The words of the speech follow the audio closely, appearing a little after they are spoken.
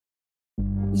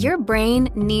Your brain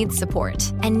needs support,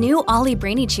 and new Ollie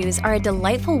Brainy Chews are a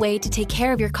delightful way to take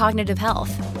care of your cognitive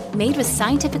health. Made with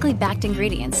scientifically backed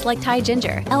ingredients like Thai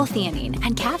ginger, L-theanine,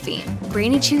 and caffeine,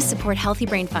 Brainy Chews support healthy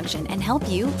brain function and help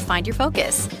you find your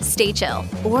focus, stay chill,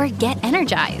 or get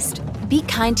energized. Be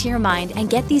kind to your mind and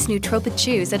get these nootropic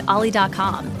chews at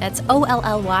ollie.com. That's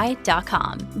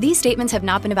OLLY.com. These statements have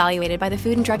not been evaluated by the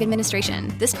Food and Drug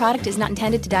Administration. This product is not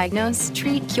intended to diagnose,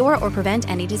 treat, cure, or prevent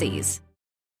any disease.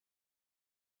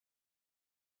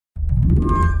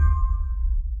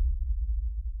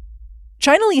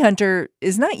 China Lee Hunter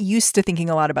is not used to thinking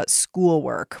a lot about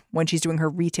schoolwork when she's doing her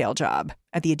retail job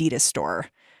at the Adidas store.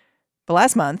 But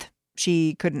last month,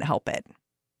 she couldn't help it.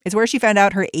 It's where she found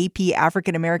out her AP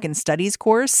African American Studies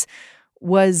course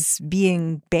was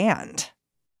being banned.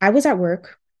 I was at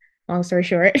work, long story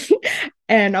short,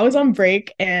 and I was on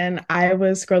break and I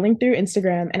was scrolling through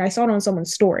Instagram and I saw it on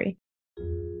someone's story.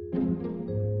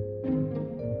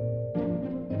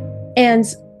 And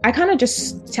I kind of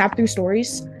just tapped through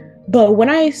stories. But when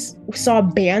I saw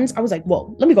bans, I was like,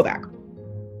 whoa, let me go back.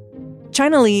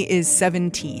 China Lee is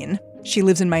 17. She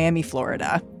lives in Miami,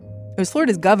 Florida. It was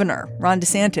Florida's governor, Ron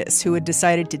DeSantis, who had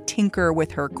decided to tinker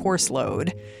with her course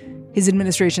load. His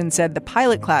administration said the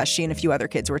pilot class she and a few other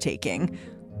kids were taking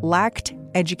lacked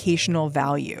educational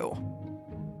value.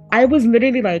 I was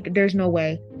literally like, there's no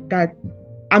way that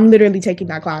I'm literally taking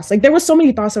that class. Like, there were so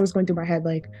many thoughts that was going through my head.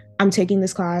 Like, I'm taking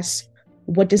this class.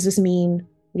 What does this mean?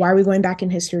 Why are we going back in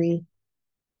history?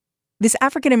 This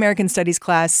African American Studies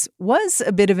class was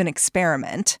a bit of an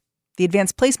experiment. The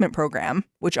Advanced Placement Program,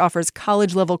 which offers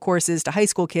college-level courses to high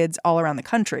school kids all around the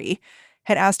country,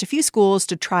 had asked a few schools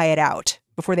to try it out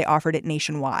before they offered it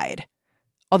nationwide.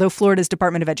 Although Florida's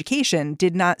Department of Education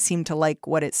did not seem to like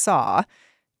what it saw,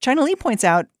 China Lee points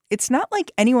out it's not like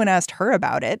anyone asked her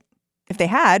about it. If they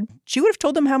had, she would have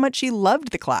told them how much she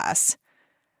loved the class.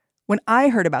 When I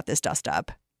heard about this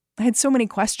dust-up, I had so many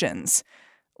questions.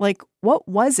 Like, what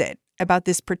was it about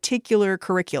this particular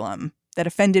curriculum that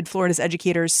offended Florida's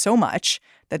educators so much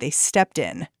that they stepped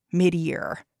in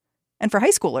mid-year? And for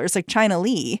high schoolers like China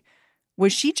Lee,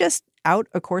 was she just out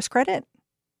a course credit?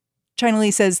 China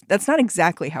Lee says that's not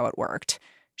exactly how it worked.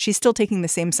 She's still taking the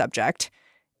same subject.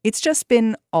 It's just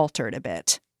been altered a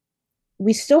bit.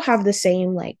 We still have the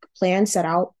same plan set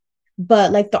out,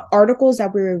 but the articles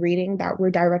that we were reading that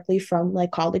were directly from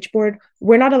College Board,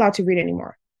 we're not allowed to read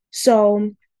anymore.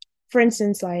 So, for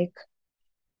instance,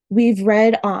 we've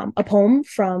read a poem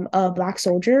from a Black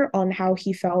soldier on how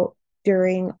he felt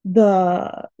during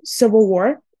the Civil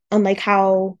War, on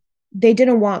how they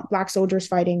didn't want Black soldiers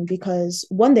fighting because,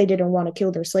 one, they didn't want to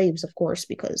kill their slaves, of course,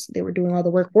 because they were doing all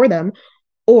the work for them,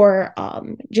 or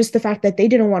just the fact that they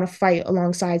didn't want to fight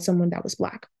alongside someone that was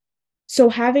Black. So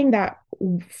having that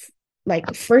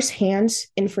firsthand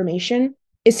information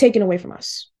is taken away from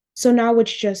us. So now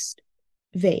it's just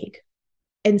vague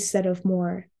instead of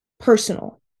more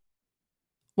personal.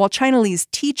 While China Lee's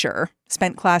teacher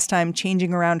spent class time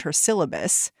changing around her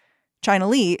syllabus, China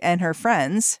Lee and her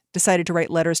friends decided to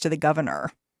write letters to the governor.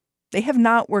 They have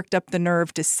not worked up the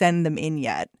nerve to send them in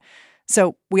yet.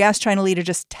 So we asked China Lee to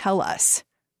just tell us,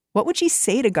 what would she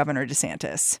say to Governor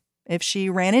DeSantis if she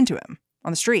ran into him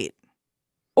on the street?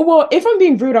 Well, if I'm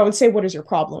being rude, I would say, what is your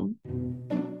problem?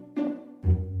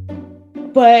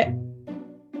 But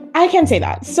I can't say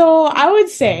that. So I would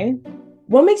say,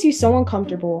 what makes you so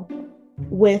uncomfortable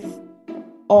with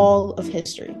all of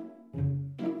history?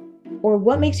 Or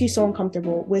what makes you so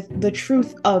uncomfortable with the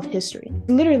truth of history?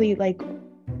 Literally,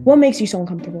 what makes you so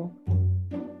uncomfortable?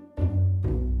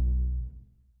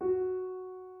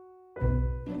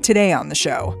 Today on the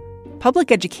show,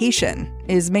 public education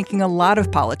is making a lot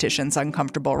of politicians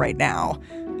uncomfortable right now,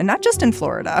 and not just in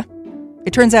Florida.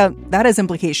 It turns out that has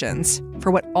implications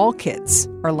for what all kids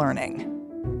are learning.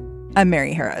 I'm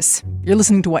Mary Harris. You're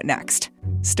listening to What Next?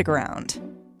 Stick around.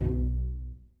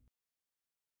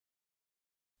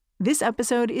 This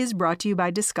episode is brought to you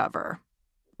by Discover.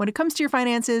 When it comes to your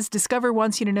finances, Discover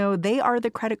wants you to know they are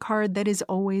the credit card that is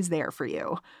always there for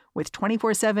you. With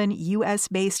 24/7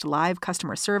 U.S.-based live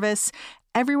customer service,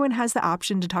 everyone has the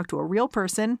option to talk to a real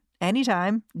person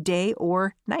anytime, day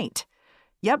or night.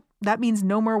 Yep, that means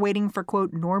no more waiting for,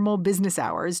 quote, normal business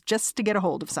hours just to get a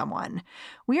hold of someone.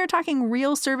 We are talking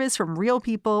real service from real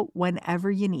people whenever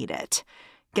you need it.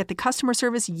 Get the customer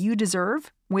service you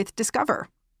deserve with Discover.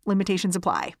 Limitations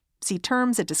apply. See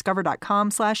terms at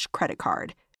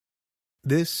discover.com/creditcard.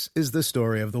 This is the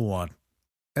story of the one.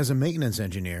 As a maintenance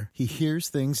engineer, he hears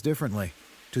things differently.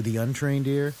 To the untrained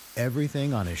ear,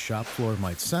 everything on his shop floor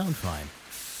might sound fine,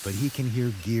 but he can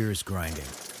hear gears grinding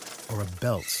or a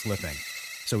belt slipping.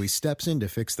 So he steps in to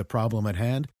fix the problem at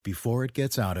hand before it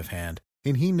gets out of hand.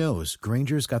 And he knows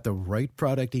Granger's got the right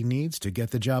product he needs to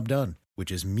get the job done,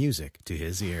 which is music to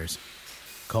his ears.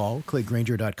 Call, click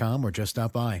Grainger.com, or just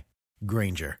stop by.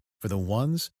 Grainger, for the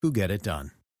ones who get it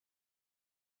done.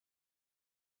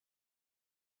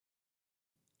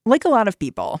 Like a lot of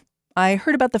people, I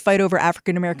heard about the fight over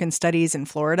African American studies in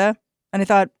Florida, and I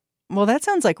thought, well, that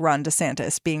sounds like Ron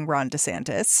DeSantis being Ron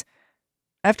DeSantis.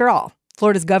 After all,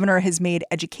 Florida's governor has made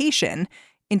education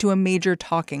into a major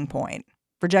talking point,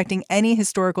 rejecting any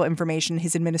historical information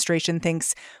his administration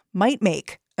thinks might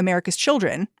make America's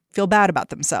children feel bad about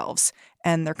themselves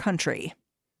and their country.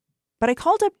 But I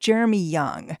called up Jeremy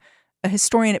Young, a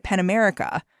historian at PEN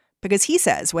America, because he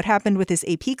says what happened with his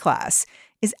AP class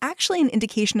is actually an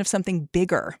indication of something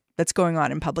bigger that's going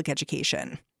on in public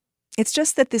education. It's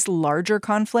just that this larger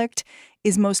conflict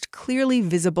is most clearly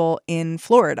visible in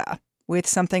Florida with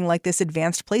something like this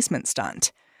advanced placement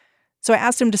stunt. So I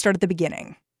asked him to start at the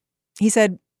beginning. He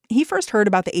said he first heard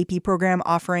about the AP program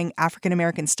offering African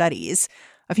American studies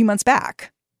a few months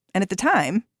back. And at the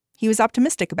time, he was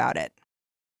optimistic about it.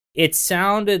 It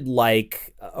sounded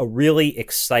like a really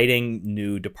exciting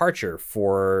new departure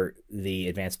for the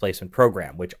advanced placement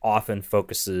program, which often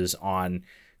focuses on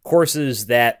courses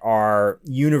that are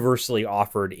universally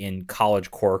offered in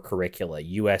college core curricula,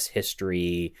 U.S.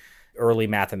 history, early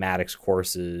mathematics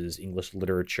courses, English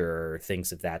literature,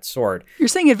 things of that sort. You're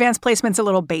saying advanced placement's a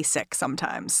little basic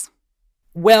sometimes.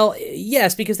 Well,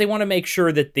 yes, because they want to make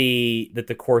sure that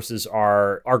the courses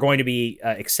are going to be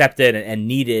accepted and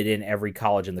needed in every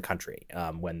college in the country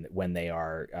when they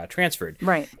are transferred.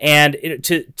 Right. And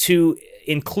to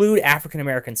include African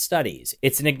American studies,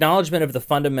 it's an acknowledgement of the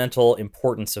fundamental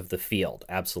importance of the field.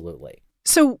 Absolutely.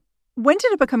 So when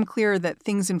did it become clear that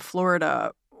things in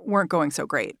Florida weren't going so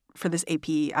great for this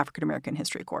AP African American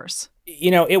history course? You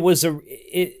know, it was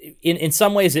in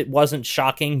some ways it wasn't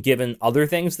shocking given other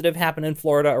things that have happened in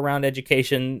Florida around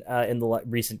education in the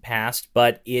recent past,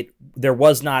 but there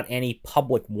was not any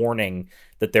public warning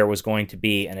that there was going to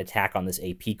be an attack on this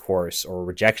AP course or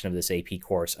rejection of this AP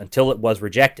course until it was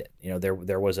rejected. You know,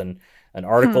 there was an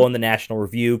article in the National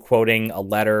Review quoting a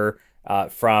letter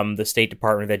from the State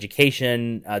Department of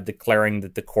Education declaring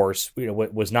that the course,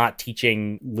 was not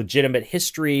teaching legitimate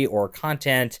history or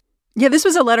content. Yeah, this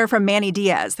was a letter from Manny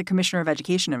Diaz, the Commissioner of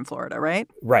Education in Florida, right?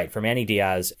 Right, from Manny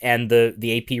Diaz. And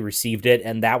the AP received it,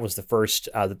 and that was the first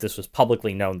that this was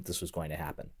publicly known that this was going to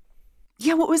happen.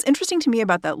 Yeah, what was interesting to me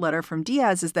about that letter from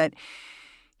Diaz is that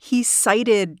he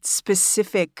cited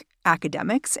specific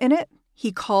academics in it.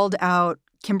 He called out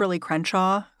Kimberly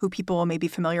Crenshaw, who people may be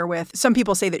familiar with. Some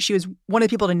people say that she was one of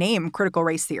the people to name critical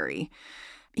race theory.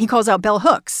 He calls out Bell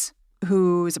Hooks,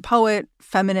 who is a poet,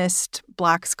 feminist,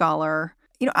 Black scholar.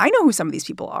 I know who some of these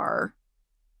people are.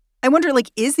 I wonder,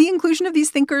 is the inclusion of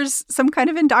these thinkers some kind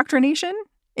of indoctrination,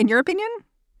 in your opinion?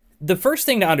 The first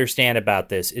thing to understand about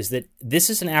this is that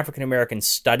this is an African American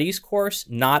studies course,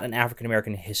 not an African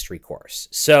American history course.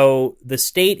 So the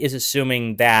state is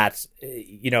assuming that,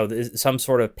 some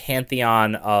sort of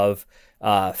pantheon of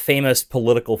famous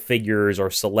political figures or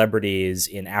celebrities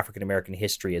in African American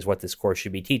history is what this course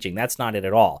should be teaching. That's not it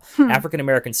at all. African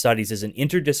American studies is an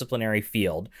interdisciplinary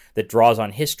field that draws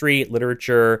on history,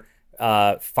 literature,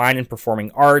 fine and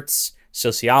performing arts,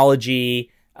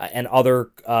 sociology, and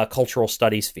other cultural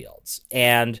studies fields.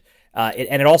 And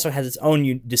it also has its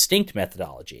own distinct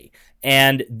methodology.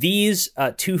 And these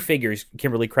two figures,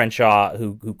 Kimberly Crenshaw,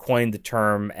 who coined the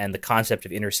term and the concept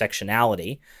of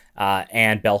intersectionality,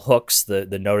 and Bell Hooks,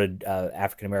 the noted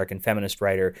African-American feminist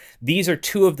writer, these are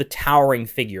two of the towering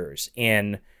figures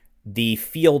in the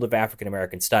field of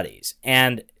African-American studies.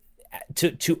 And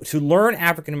to learn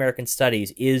African-American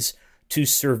studies is to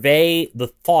survey the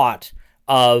thought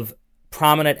of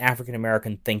prominent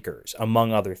African-American thinkers,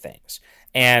 among other things.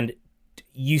 And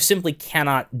you simply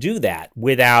cannot do that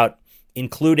without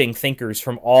including thinkers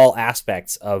from all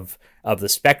aspects of the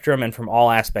spectrum and from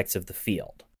all aspects of the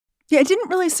field. Yeah, it didn't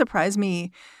really surprise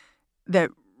me that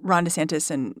Ron DeSantis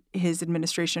and his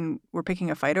administration were picking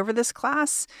a fight over this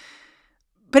class.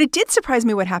 But it did surprise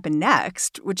me what happened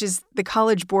next, which is the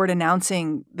College Board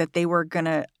announcing that they were going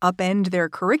to upend their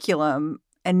curriculum,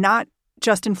 and not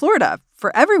just in Florida,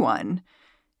 for everyone.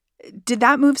 Did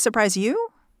that move surprise you?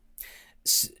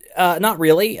 Not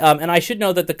really. And I should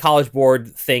know that the College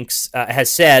Board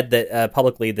has said that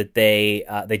publicly that they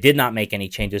did not make any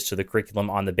changes to the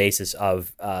curriculum on the basis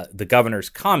of the governor's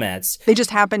comments. They just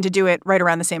happened to do it right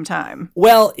around the same time.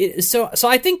 Well, so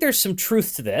I think there's some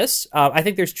truth to this. I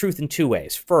think there's truth in two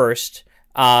ways. First,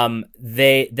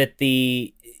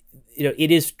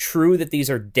 it is true that these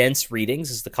are dense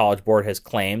readings, as the College Board has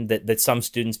claimed, that some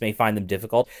students may find them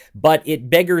difficult, but it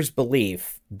beggars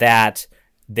belief that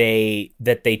they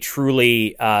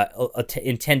truly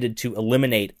intended to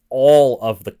eliminate all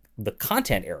of the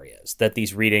content areas that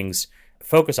these readings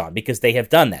focus on, because they have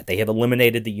done that. They have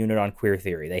eliminated the unit on queer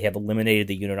theory. They have eliminated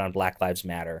the unit on Black Lives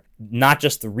Matter, not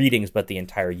just the readings, but the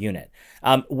entire unit.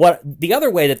 What the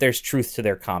other way that there's truth to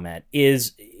their comment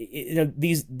is,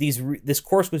 this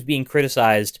course was being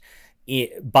criticized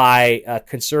by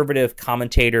conservative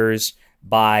commentators,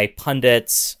 by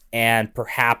pundits, and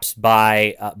perhaps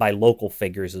by local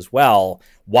figures as well,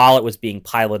 while it was being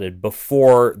piloted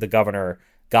before the governor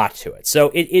got to it.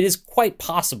 So it is quite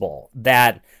possible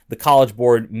that the College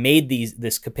Board made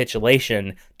this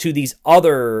capitulation to these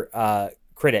other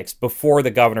critics before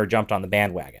the governor jumped on the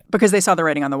bandwagon. Because they saw the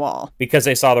writing on the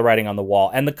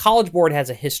wall. And the College Board has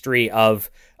a history of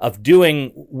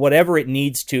doing whatever it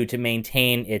needs to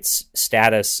maintain its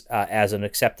status as an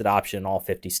accepted option in all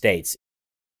 50 states.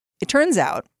 It turns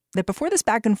out that before this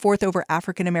back and forth over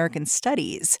African American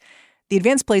studies, the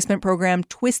advanced placement program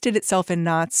twisted itself in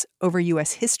knots over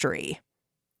U.S. history.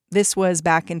 This was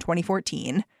back in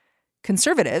 2014.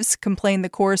 Conservatives complained the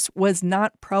course was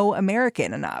not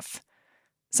pro-American enough.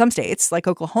 Some states, like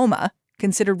Oklahoma,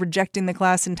 considered rejecting the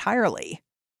class entirely.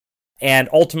 And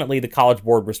ultimately, the College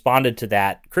Board responded to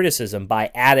that criticism by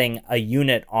adding a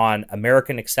unit on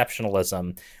American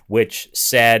exceptionalism, which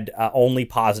said only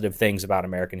positive things about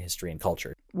American history and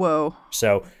culture. Whoa.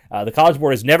 So the College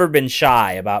Board has never been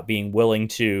shy about being willing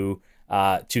to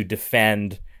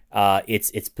defend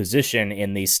its position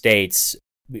in these states,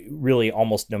 really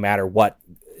almost no matter what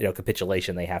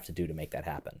capitulation they have to do to make that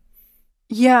happen.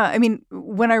 Yeah, I mean,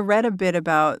 when I read a bit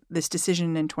about this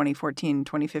decision in 2014,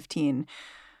 2015,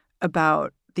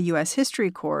 about the U.S.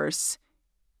 history course,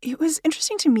 it was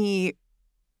interesting to me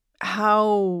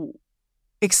how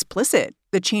explicit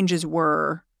the changes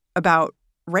were about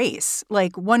race.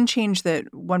 Like, one change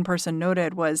that one person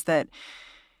noted was that,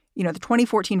 the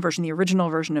 2014 version, the original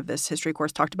version of this history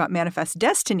course, talked about manifest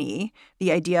destiny,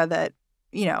 the idea that,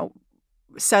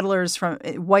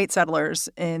 white settlers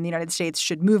in the United States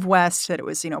should move west, that it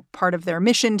was, part of their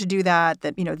mission to do that,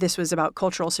 this was about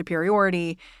cultural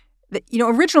superiority. That,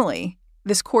 originally,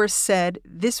 this course said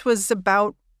this was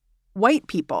about white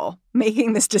people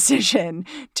making this decision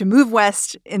to move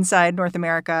west inside North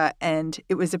America, and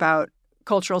it was about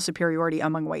cultural superiority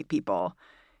among white people.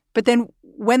 But then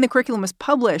when the curriculum was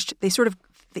published,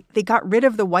 they got rid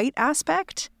of the white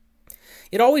aspect.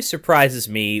 It always surprises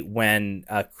me when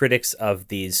critics of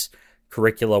these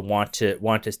curricula want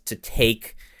to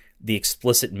take the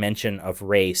explicit mention of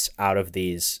race out of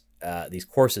these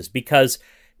courses, because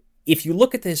if you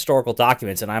look at the historical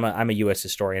documents, and I'm a U.S.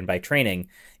 historian by training,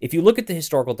 if you look at the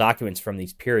historical documents from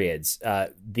these periods,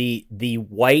 the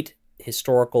white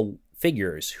historical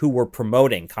figures who were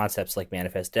promoting concepts like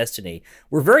manifest destiny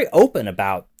were very open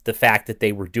about the fact that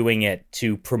they were doing it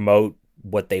to promote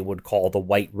what they would call the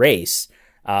white race.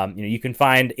 You can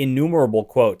find innumerable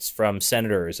quotes from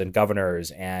senators and governors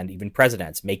and even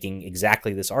presidents making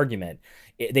exactly this argument.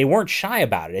 They weren't shy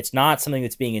about it. It's not something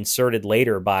that's being inserted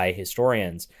later by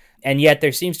historians. And yet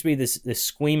there seems to be this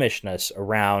squeamishness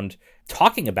around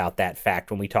talking about that fact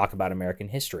when we talk about American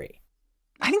history.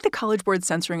 I think the College Board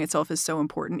censoring itself is so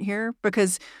important here,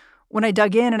 because when I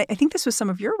dug in, and I think this was some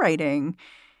of your writing,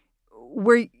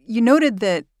 where you noted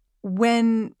that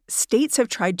when states have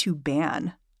tried to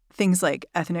ban things like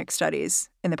ethnic studies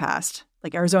in the past,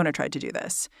 like Arizona tried to do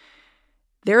this,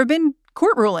 there have been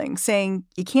court rulings saying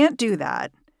you can't do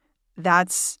that.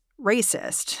 That's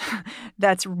racist.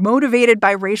 That's motivated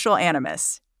by racial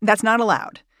animus. That's not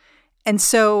allowed. And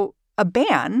so a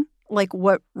ban, like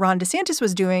what Ron DeSantis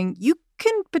was doing, you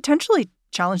can potentially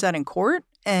challenge that in court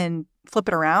and flip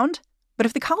it around. But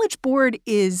if the College Board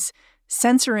is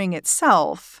censoring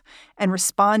itself and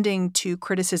responding to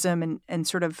criticism and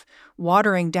sort of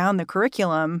watering down the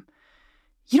curriculum,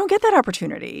 you don't get that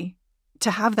opportunity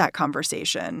to have that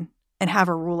conversation and have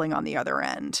a ruling on the other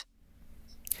end.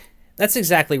 That's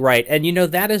exactly right. And,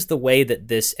 that is the way that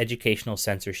this educational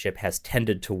censorship has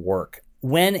tended to work.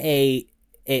 When a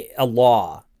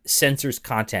law censors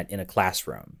content in a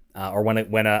classroom, or when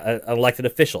an elected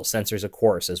official censors a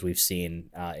course, as we've seen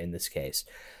in this case,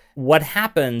 what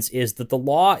happens is that the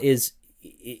law is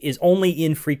only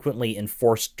infrequently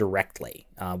enforced directly.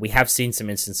 We have seen some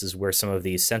instances where some of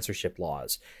these censorship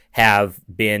laws have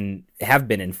been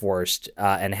enforced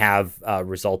and have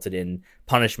resulted in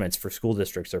punishments for school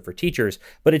districts or for teachers,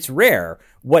 but it's rare.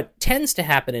 What tends to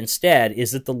happen instead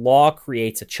is that the law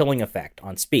creates a chilling effect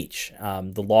on speech.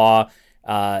 The law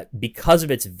because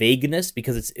of its vagueness,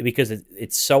 because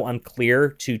it's so unclear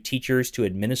to teachers, to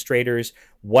administrators,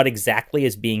 what exactly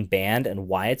is being banned and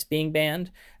why it's being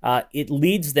banned, it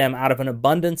leads them out of an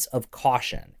abundance of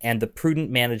caution and the prudent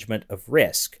management of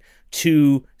risk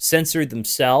to censor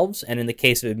themselves, and in the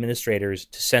case of administrators,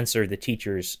 to censor the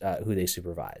teachers who they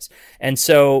supervise. And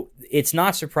so it's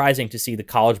not surprising to see the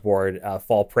College Board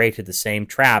fall prey to the same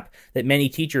trap that many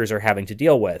teachers are having to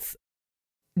deal with.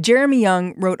 Jeremy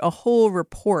Young wrote a whole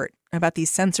report about these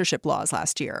censorship laws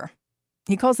last year.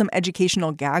 He calls them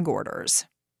educational gag orders.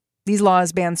 These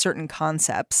laws ban certain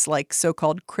concepts, like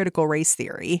so-called critical race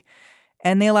theory,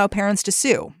 and they allow parents to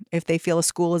sue if they feel a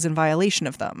school is in violation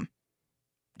of them.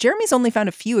 Jeremy's only found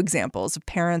a few examples of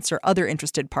parents or other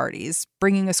interested parties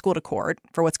bringing a school to court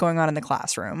for what's going on in the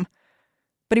classroom.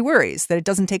 But he worries that it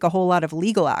doesn't take a whole lot of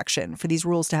legal action for these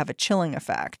rules to have a chilling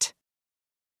effect.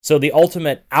 So the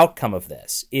ultimate outcome of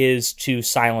this is to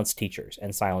silence teachers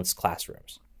and silence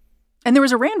classrooms. And there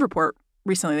was a RAND report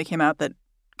recently that came out that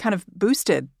kind of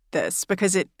boosted this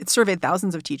because it surveyed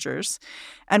thousands of teachers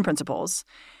and principals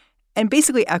and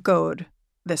basically echoed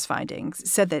this finding,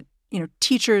 said that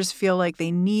teachers feel like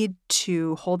they need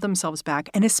to hold themselves back,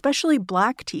 and especially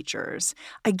Black teachers,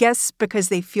 I guess because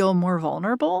they feel more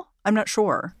vulnerable. I'm not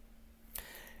sure.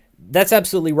 That's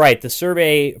absolutely right. The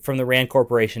survey from the RAND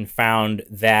Corporation found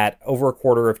that over a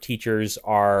quarter of teachers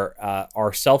are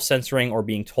self-censoring or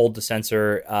being told to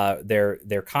censor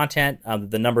their content.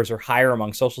 The numbers are higher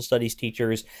among social studies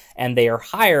teachers, and they are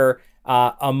higher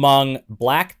among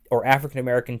Black or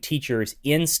African-American teachers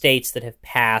in states that have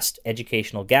passed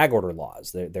educational gag order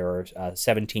laws. There are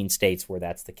 17 states where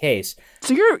that's the case.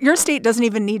 So your state doesn't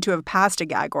even need to have passed a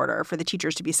gag order for the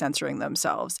teachers to be censoring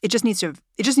themselves. It just needs to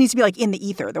be like in the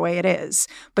ether the way it is.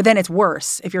 But then it's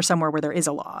worse if you're somewhere where there is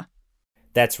a law.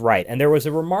 That's right. And there was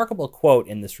a remarkable quote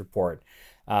in this report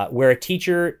where a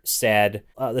teacher said,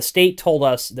 the state told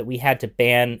us that we had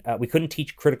to we couldn't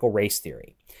teach critical race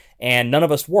theory. And none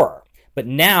of us were. But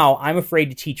now I'm afraid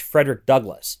to teach Frederick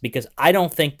Douglass because I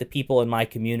don't think the people in my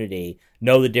community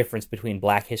know the difference between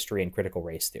Black history and critical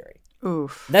race theory.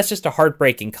 Oof. That's just a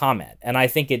heartbreaking comment. And I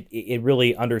think it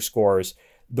really underscores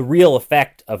the real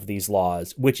effect of these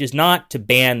laws, which is not to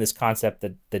ban this concept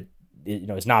that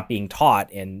is not being taught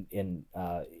in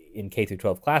K through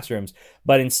 12 classrooms,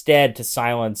 but instead to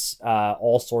silence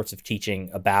all sorts of teaching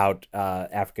about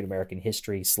African American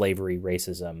history, slavery,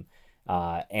 racism,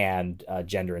 and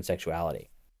gender and sexuality.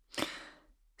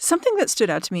 Something that stood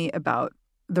out to me about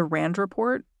the RAND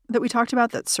report that we talked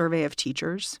about, that survey of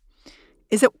teachers,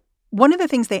 is that one of the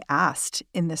things they asked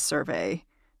in this survey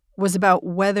was about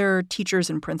whether teachers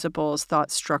and principals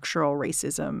thought structural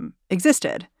racism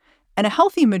existed. And a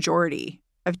healthy majority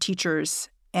of teachers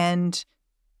and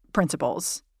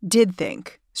principals did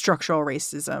think structural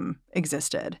racism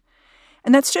existed.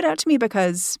 And that stood out to me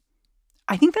because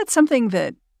I think that's something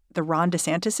that the Ron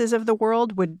DeSantis's of the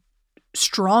world would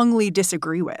strongly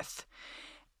disagree with.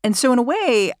 And so in a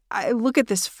way, I look at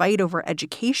this fight over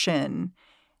education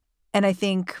and I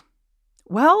think,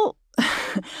 well,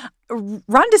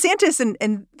 Ron DeSantis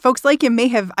and folks like him may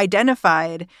have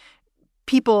identified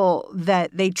people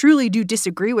that they truly do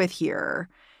disagree with here.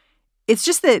 It's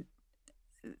just that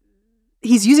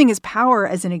he's using his power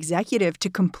as an executive to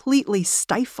completely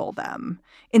stifle them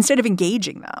instead of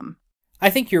engaging them. I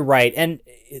think you're right. And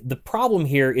the problem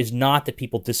here is not that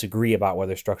people disagree about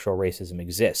whether structural racism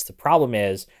exists. The problem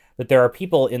is that there are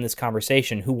people in this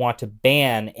conversation who want to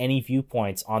ban any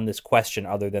viewpoints on this question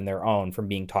other than their own from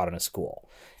being taught in a school.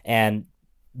 And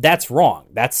that's wrong.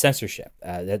 That's censorship.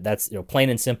 That's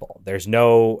plain and simple. There's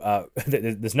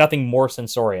nothing more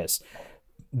censorious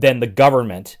than the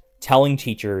government telling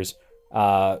teachers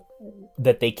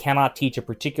that they cannot teach a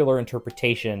particular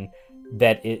interpretation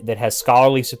that has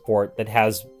scholarly support, that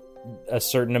has a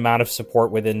certain amount of support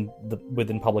within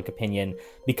public opinion,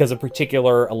 because a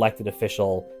particular elected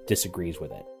official disagrees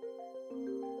with it.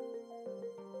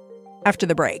 After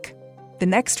the break, the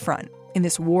next front in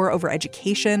this war over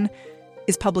education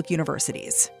is public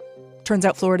universities. Turns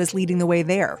out Florida's leading the way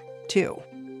there, too.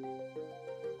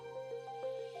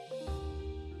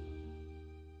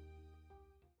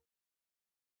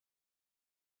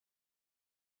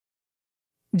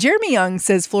 Jeremy Young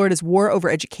says Florida's war over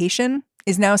education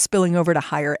is now spilling over to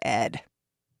higher ed.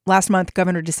 Last month,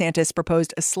 Governor DeSantis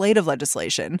proposed a slate of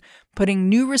legislation putting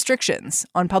new restrictions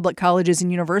on public colleges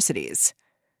and universities.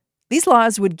 These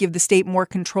laws would give the state more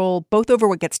control both over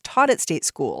what gets taught at state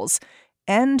schools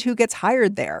and who gets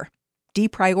hired there,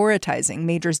 deprioritizing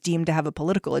majors deemed to have a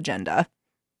political agenda.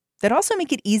 They'd also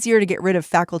make it easier to get rid of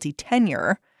faculty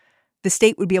tenure. The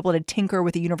state would be able to tinker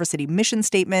with a university mission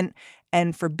statement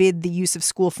and forbid the use of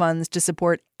school funds to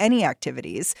support any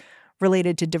activities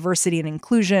related to diversity and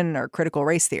inclusion or critical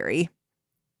race theory.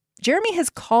 Jeremy has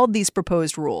called these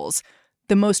proposed rules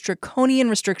the most draconian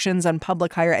restrictions on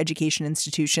public higher education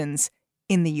institutions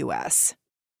in the U.S.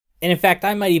 And in fact,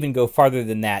 I might even go farther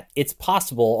than that. It's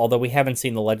possible, although we haven't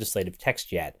seen the legislative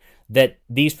text yet, that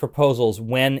these proposals,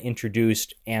 when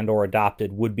introduced and or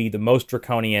adopted, would be the most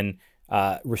draconian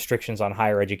restrictions on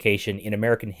higher education in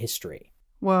American history.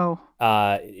 Whoa.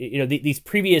 These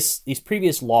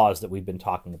previous laws that we've been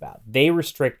talking about, they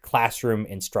restrict classroom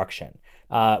instruction.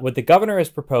 What the governor has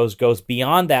proposed goes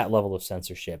beyond that level of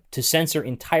censorship to censor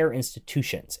entire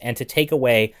institutions and to take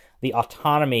away the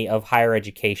autonomy of higher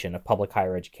education, of public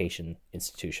higher education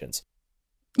institutions.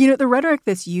 You know, the rhetoric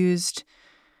that's used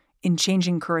in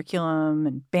changing curriculum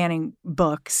and banning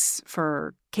books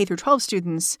for K through 12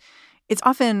 students, it's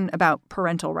often about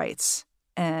parental rights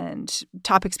and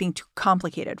topics being too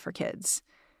complicated for kids.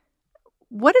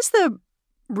 What is the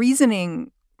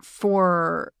reasoning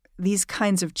for these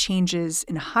kinds of changes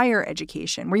in higher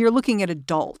education, where you're looking at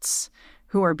adults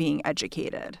who are being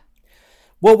educated?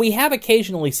 Well, we have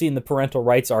occasionally seen the parental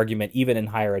rights argument even in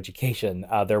higher education.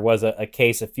 There was a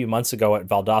case a few months ago at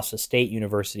Valdosta State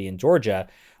University in Georgia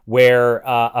where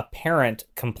a parent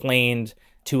complained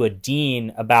to a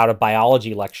dean about a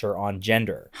biology lecture on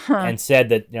gender and said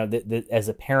that, as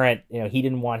a parent, he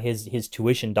didn't want his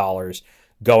tuition dollars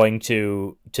going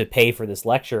to pay for this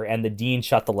lecture, and the dean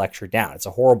shut the lecture down. It's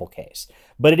a horrible case,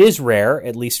 but it is rare,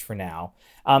 at least for now.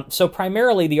 So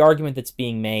primarily the argument that's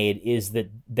being made is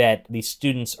that these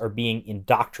students are being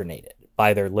indoctrinated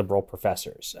by their liberal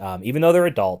professors. Even though they're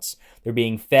adults, they're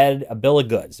being fed a bill of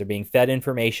goods. They're being fed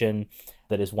information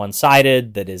that is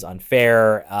one-sided, that is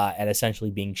unfair, and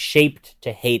essentially being shaped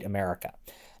to hate America.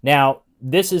 Now,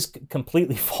 this is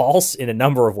completely false in a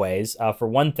number of ways. For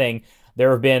one thing,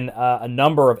 there have been a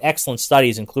number of excellent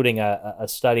studies, including a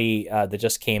study that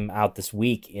just came out this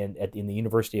week in the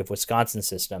University of Wisconsin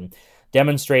system,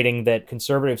 demonstrating that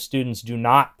conservative students do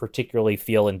not particularly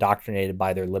feel indoctrinated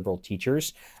by their liberal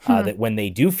teachers, that when they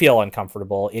do feel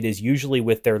uncomfortable, it is usually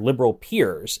with their liberal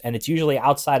peers, and it's usually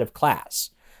outside of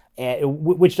class.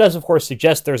 Which does, of course,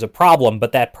 suggest there's a problem,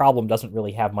 but that problem doesn't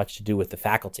really have much to do with the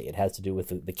faculty. It has to do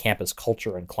with the campus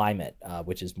culture and climate,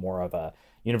 which is more of a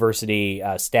university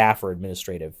staff or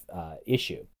administrative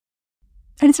issue.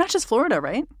 And it's not just Florida,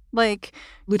 right? Like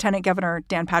Lieutenant Governor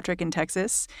Dan Patrick in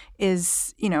Texas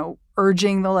is,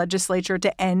 urging the legislature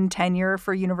to end tenure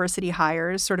for university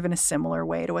hires, sort of in a similar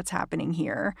way to what's happening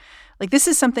here. Like, this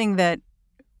is something that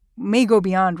may go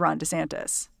beyond Ron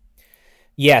DeSantis.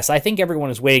 Yes, I think everyone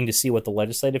is waiting to see what the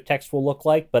legislative text will look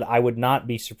like, but I would not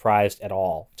be surprised at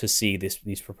all to see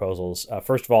these proposals.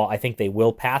 First of all, I think they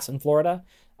will pass in Florida.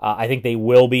 I think they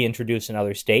will be introduced in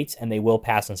other states, and they will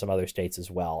pass in some other states as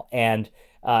well. And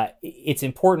it's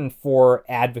important for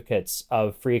advocates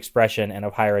of free expression and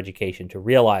of higher education to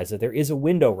realize that there is a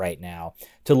window right now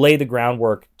to lay the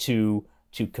groundwork to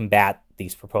combat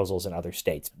these proposals in other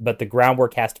states. But the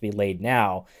groundwork has to be laid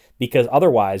now, because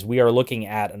otherwise we are looking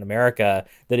at an America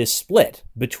that is split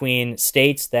between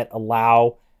states that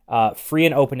allow free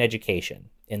and open education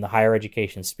in the higher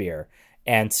education sphere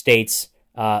and states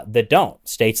that don't.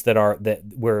 States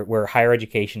where higher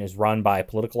education is run by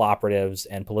political operatives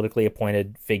and politically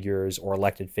appointed figures or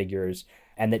elected figures,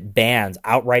 and that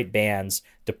outright bans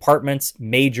departments,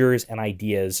 majors, and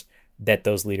ideas that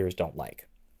those leaders don't like.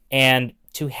 And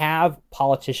to have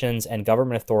politicians and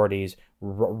government authorities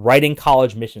writing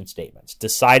college mission statements,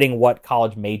 deciding what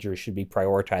college majors should be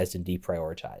prioritized and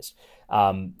deprioritized,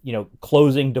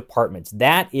 closing departments,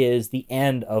 that is the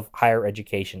end of higher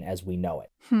education as we know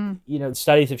it.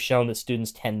 Studies have shown that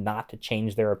students tend not to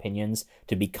change their opinions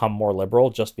to become more liberal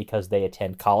just because they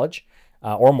attend college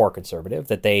or more conservative,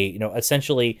 that they,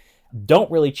 essentially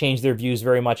don't really change their views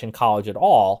very much in college at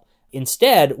all.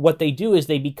 Instead, what they do is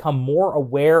they become more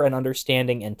aware and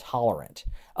understanding and tolerant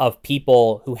of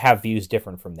people who have views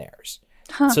different from theirs.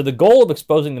 So the goal of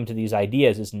exposing them to these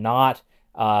ideas is not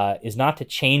to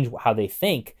change how they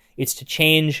think. It's to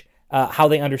change how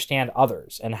they understand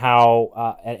others and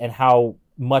how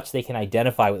much they can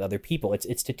identify with other people.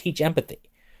 It's to teach empathy,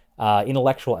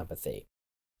 intellectual empathy.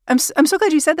 I'm so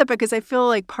glad you said that, because I feel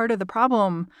like part of the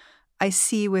problem I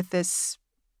see with this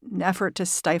effort to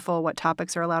stifle what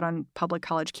topics are allowed on public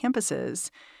college campuses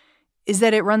is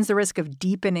that it runs the risk of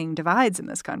deepening divides in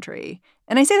this country.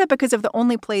 And I say that because if the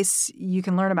only place you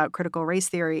can learn about critical race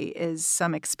theory is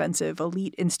some expensive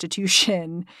elite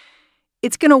institution,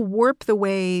 it's going to warp the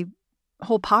way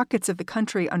whole pockets of the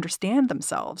country understand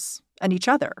themselves and each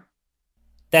other.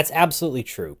 That's absolutely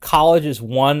true. College is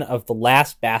one of the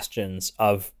last bastions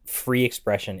of free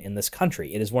expression in this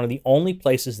country. It is one of the only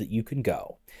places that you can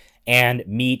go and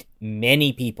meet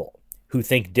many people who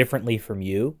think differently from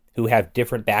you, who have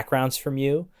different backgrounds from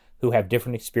you, who have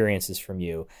different experiences from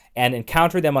you, and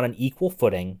encounter them on an equal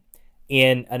footing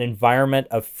in an environment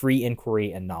of free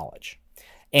inquiry and knowledge.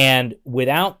 And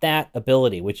without that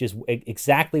ability, which is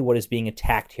exactly what is being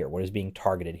attacked here, what is being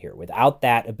targeted here, without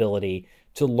that ability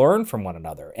to learn from one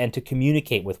another and to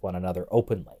communicate with one another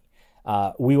openly,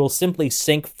 we will simply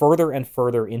sink further and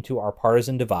further into our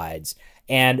partisan divides,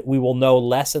 and we will know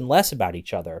less and less about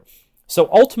each other. So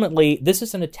ultimately, this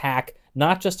is an attack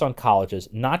not just on colleges,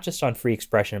 not just on free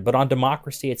expression, but on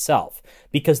democracy itself.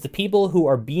 Because the people who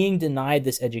are being denied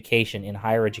this education in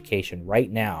higher education right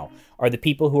now are the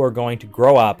people who are going to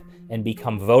grow up and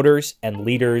become voters and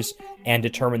leaders and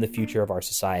determine the future of our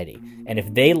society. And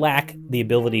if they lack the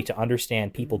ability to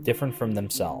understand people different from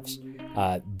themselves,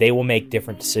 they will make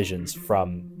different decisions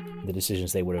from the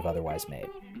decisions they would have otherwise made.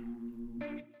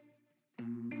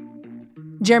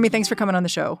 Jeremy, thanks for coming on the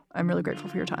show. I'm really grateful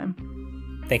for your time.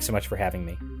 Thanks so much for having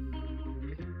me.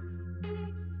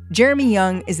 Jeremy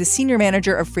Young is the Senior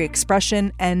Manager of Free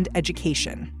Expression and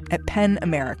Education at PEN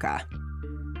America.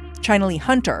 China Lee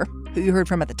Hunter, who you heard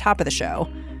from at the top of the show,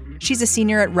 she's a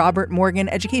senior at Robert Morgan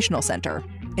Educational Center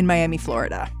in Miami,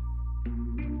 Florida.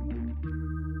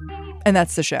 And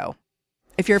that's the show.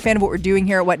 If you're a fan of what we're doing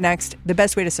here at What Next, the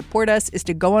best way to support us is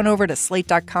to go on over to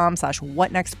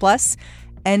slate.com/whatnextplus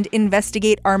and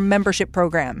investigate our membership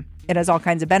program. It has all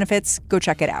kinds of benefits. Go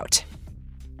check it out.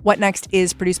 What Next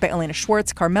is produced by Elena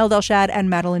Schwartz, Carmel Delshad, and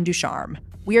Madeline Ducharme.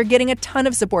 We are getting a ton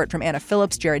of support from Anna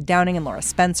Phillips, Jared Downing, and Laura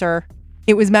Spencer.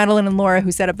 It was Madeline and Laura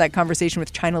who set up that conversation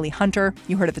with China Lee Hunter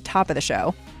you heard at the top of the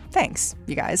show. Thanks,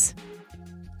 you guys.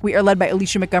 We are led by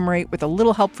Alicia Montgomery with a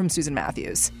little help from Susan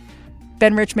Matthews.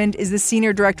 Ben Richmond is the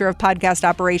Senior Director of Podcast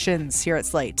Operations here at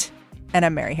Slate. And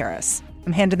I'm Mary Harris.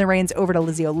 I'm handing the reins over to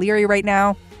Lizzie O'Leary right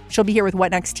now. She'll be here with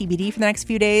What Next TBD for the next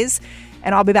few days,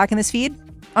 and I'll be back in this feed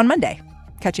on Monday.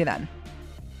 Catch you then.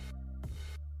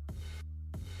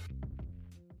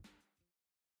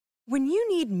 When you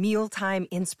need mealtime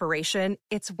inspiration,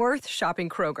 it's worth shopping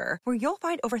Kroger, where you'll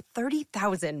find over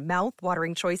 30,000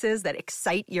 mouth-watering choices that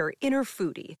excite your inner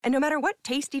foodie. And no matter what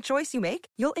tasty choice you make,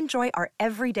 you'll enjoy our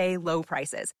everyday low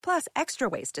prices, plus extra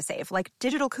ways to save, like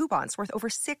digital coupons worth over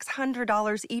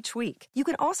 $600 each week. You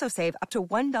can also save up to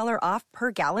 $1 off per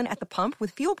gallon at the pump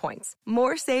with fuel points.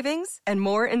 More savings and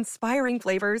more inspiring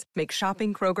flavors make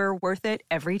shopping Kroger worth it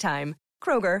every time.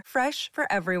 Kroger, fresh for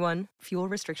everyone. Fuel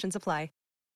restrictions apply.